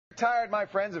tired, my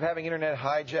friends, of having Internet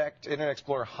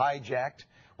Explorer hijacked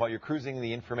while you're cruising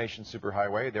the information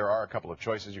superhighway? There are a couple of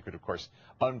choices. You could, of course,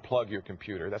 unplug your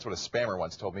computer. That's what a spammer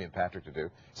once told me and Patrick to do. He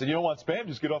said, you don't want spam,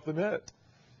 just get off the net.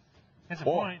 That's a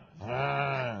point.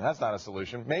 That's not a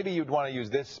solution. Maybe you'd want to use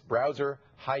this browser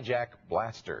hijack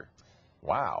blaster.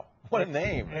 Wow, what a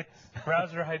name. It's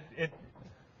browser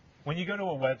when you go to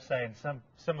a website, and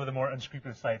some of the more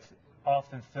unscrupulous sites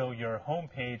often fill your home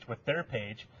page with their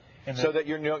page. And so that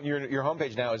your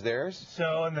homepage now is theirs?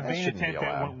 So in the vain attempt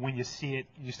that when you see it,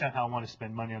 you somehow want to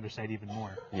spend money on their site even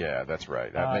more. Yeah, that's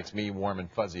right. That makes me warm and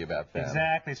fuzzy about that.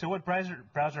 Exactly. So what browser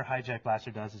hijack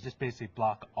blaster does is just basically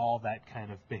block all that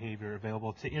kind of behavior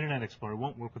available to Internet Explorer. It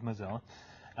won't work with Mozilla.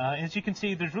 As you can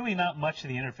see, there's really not much to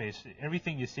the interface.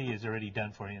 Everything you see is already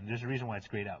done for you, and there's a reason why it's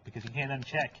grayed out, because you can't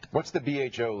uncheck. What's the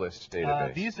BHO list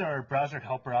database? These are browser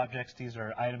helper objects. These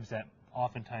are items that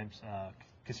oftentimes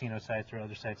casino sites or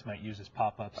other sites might use as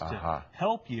pop-ups to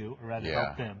help you, or rather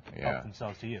help them help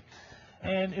themselves to you.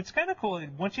 And it's kind of cool.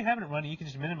 Once you have it running, you can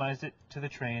just minimize it to the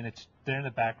train. It's there in the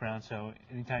background, so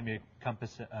anytime you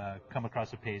come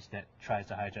across a page that tries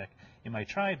to hijack, it might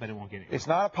try, but it won't get it. It's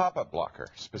not a pop-up blocker,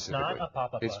 specifically. It's not a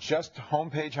pop-up blocker. It's just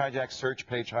homepage hijack, search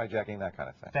page hijacking, that kind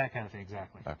of thing. That kind of thing,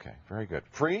 exactly. Okay, very good.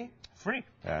 Free? Free.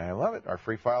 I love it. Our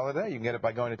free file of the day. You can get it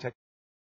by going to TechTV.